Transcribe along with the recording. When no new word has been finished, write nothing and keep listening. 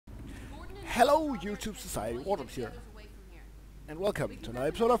Hello YouTube Society, WarDrums here, and welcome to another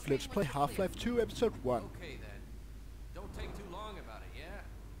episode of Let's Play Half-Life 2 Episode 1. Okay then. Don't take too long about it, yeah?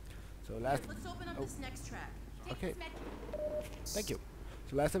 So last... Let's open up this next track. Okay. Thank you.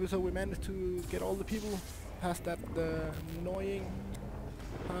 So last episode we managed to get all the people past that annoying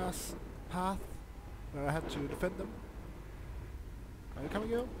path where I had to defend them. Are you coming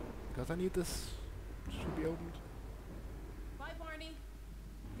here? Because I need this to be opened. Bye, Barney.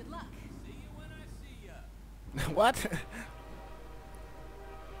 Good luck. See you when I see ya. What?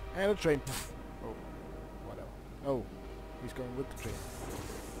 And a train. Oh, whatever. Oh, he's going with the train.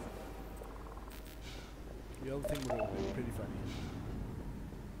 The other thing would be pretty funny.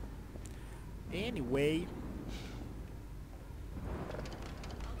 Anyway.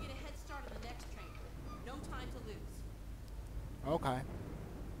 I'll get a head start on the next train. No time to lose. Okay.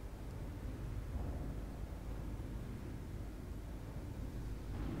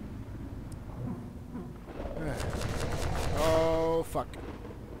 Oh fuck.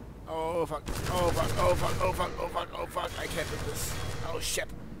 Oh fuck. Oh fuck. Oh fuck. Oh fuck. Oh fuck. Oh fuck. I can't do this. Oh shit.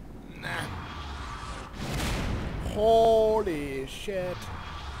 Nah. Holy shit.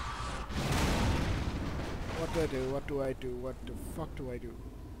 What do I do? What do I do? What the fuck do I do?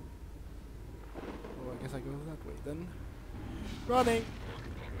 Oh, I guess I go that way then. Running!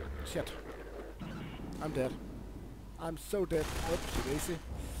 Shit. I'm dead. I'm so dead. Oops, daisy.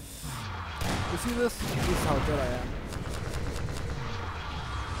 You see this? This is how dead I am.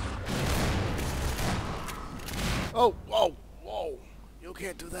 Oh, whoa, whoa. You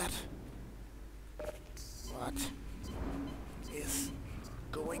can't do that. What is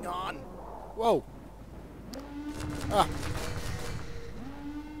going on? Whoa. Ah.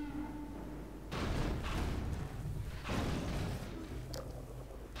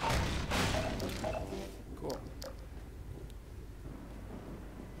 Cool.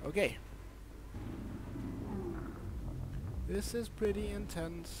 Okay. This is pretty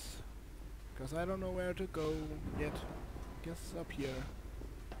intense, because I don't know where to go yet. Guess up here.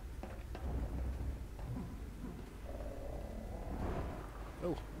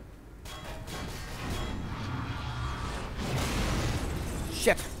 Oh.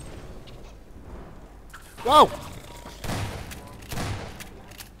 Shit! Whoa!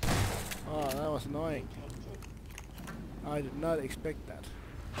 Oh, that was annoying. I did not expect that.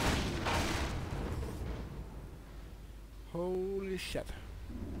 Holy shit.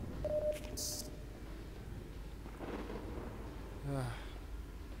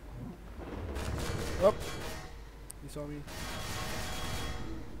 Oh! He saw me.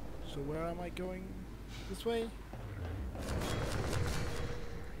 So where am I going? This way?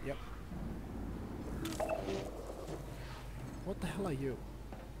 Yep. What the hell are you?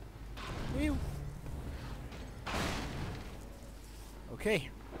 Whew. Okay.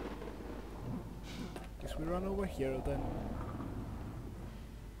 Guess we run over here then.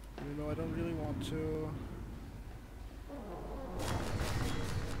 Even though I don't really want to.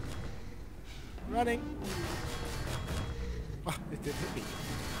 Running! Ah, it did hit me.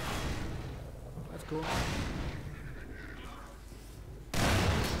 That's cool.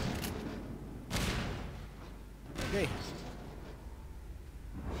 Okay.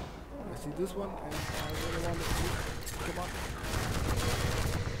 I see this one and I really want to come on.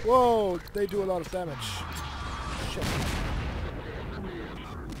 Whoa, they do a lot of damage. Shit.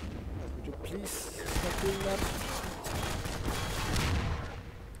 Would you please stop doing that?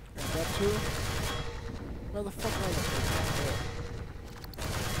 And that too? Where the fuck are they?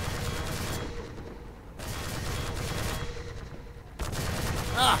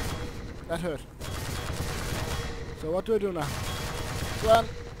 Ah! That hurt. So what do I do now? Run!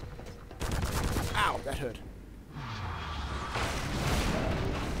 Ow, that hurt.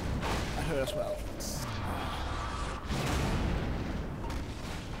 That hurt as well.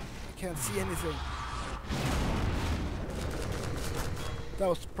 I can't see anything. That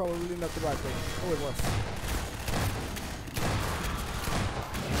was probably not the right way. Oh, it was.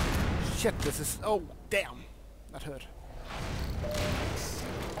 Shit, this is... Oh, damn. That hurt.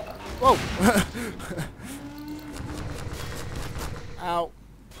 Whoa! Ow.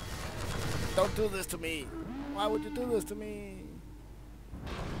 Don't do this to me. Why would you do this to me?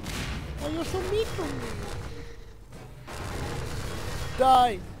 Why are you so mean to me?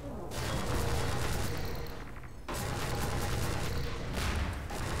 Die!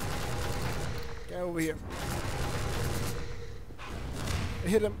 Get over here. I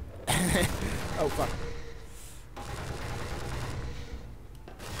hit him. Oh fuck.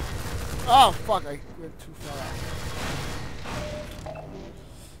 Oh fuck, I went too far out.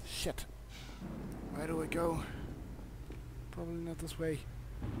 Shit. Where do I go? Probably not this way.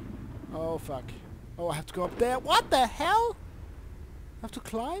 Oh fuck. Oh, I have to go up there. What the hell? I have to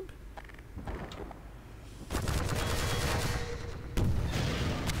climb?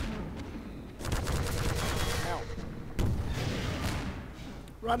 Ow.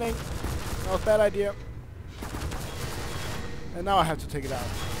 Running. That was a bad idea. And now I have to take it out.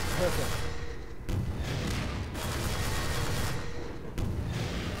 Perfect.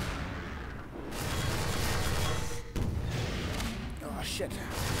 Oh shit.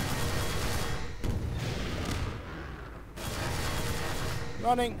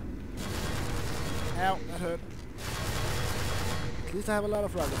 Running. Ow, that hurt. At least I have a lot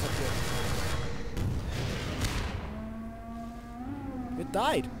of runners up here. It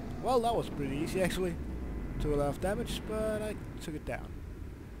died. Well, that was pretty easy actually. Took a lot of damage, but I took it down.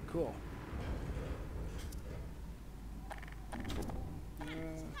 Cool.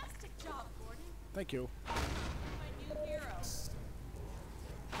 Fantastic job, Gordon. Thank you. My new hero.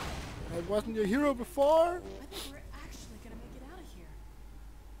 I wasn't your hero before. I think we're actually gonna make it out of here.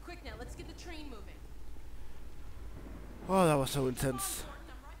 Quick now, let's get the train moving. Oh, that was so intense. Gordon,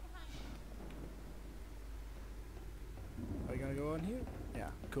 I'm right behind you. Are we gonna go on here?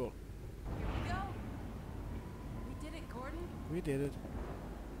 Yeah, cool. Here we go. We did it, Gordon. We did it.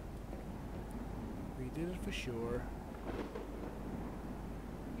 We did it for sure.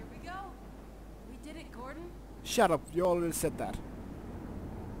 Here we go. We did it, Gordon. Shut up, you already said that.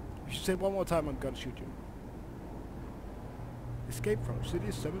 If you say it one more time, I'm gonna shoot you. Escape from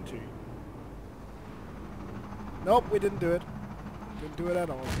City 17. Nope, we didn't do it. Didn't do it at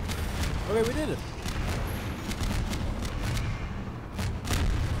all. Okay, we did it.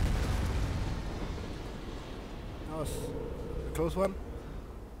 That was a close one.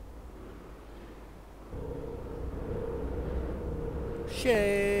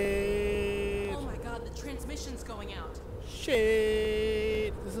 Shit! Oh my god, the transmission's going out.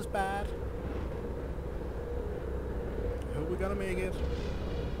 Shit! This is bad. I hope we're gonna make it.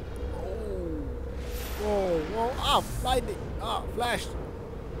 Oh! Whoa! Whoa! Ah! Lightning! Ah! Flashed!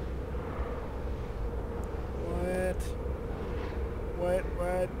 What? What?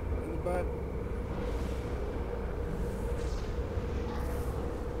 What? In the butt?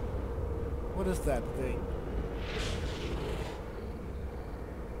 What is that thing?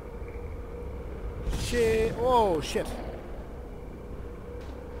 Shit! Oh shit!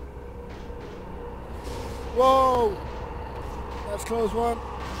 Whoa! That's a close one.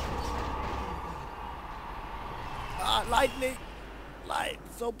 Ah, lightning! Light!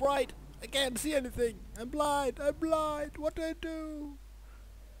 So bright! I can't see anything! I'm blind! I'm blind! What do I do?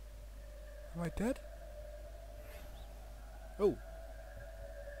 Am I dead? Oh!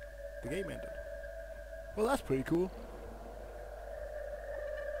 The game ended. Well, that's pretty cool.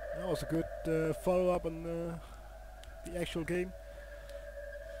 That was a good follow-up on the actual game.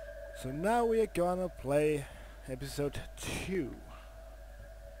 So now we are gonna play episode 2.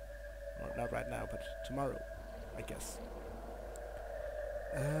 Well, not right now, but tomorrow, I guess.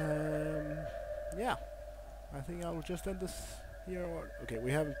 Yeah, I think I'll just end this here. Or okay,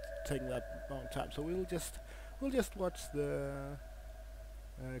 we haven't taken that long time, so we'll just watch the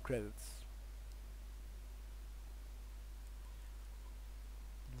credits.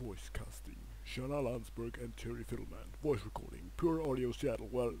 Voice casting: Shana Landsberg and Terry Fiddleman. Voice recording: Pure Audio Seattle.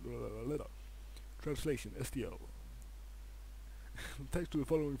 Well, translation: STL. Thanks to the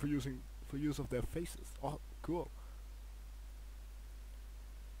following for use of their faces. Oh, cool.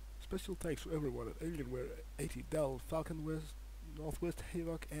 Special thanks to everyone at Alienware 80, Dell, Falcon West, Northwest,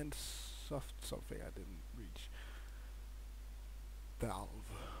 Havoc, and Soft something I didn't reach. Valve.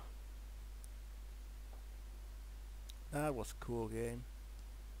 That was a cool game.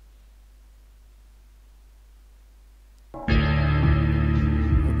 Okay.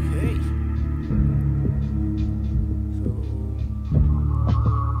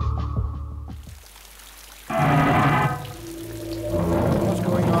 What's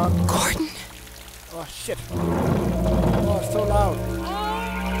going on? Gordon! Oh shit. Oh, it's so loud.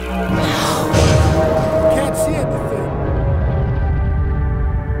 I can't see anything.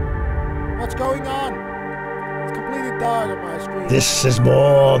 What's going on? It's completely dark on my screen. This is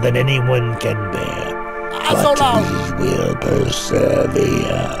more than anyone can bear. That's so loud. We will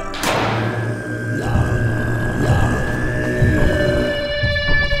persevere.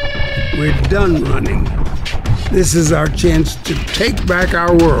 We're done running. This is our chance to take back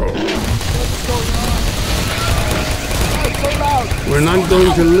our world. What's going on? Oh, it's so loud. We're not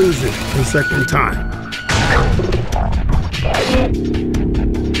going to lose it the second time.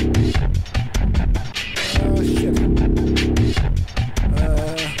 Oh shit.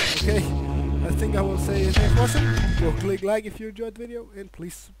 Okay. I think I will say thanks for watching. So click like if you enjoyed the video, and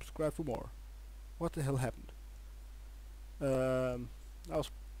please subscribe for more. What the hell happened? That was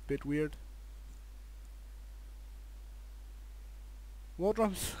a bit weird.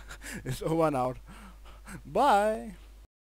 WarDrums is over and out. Bye!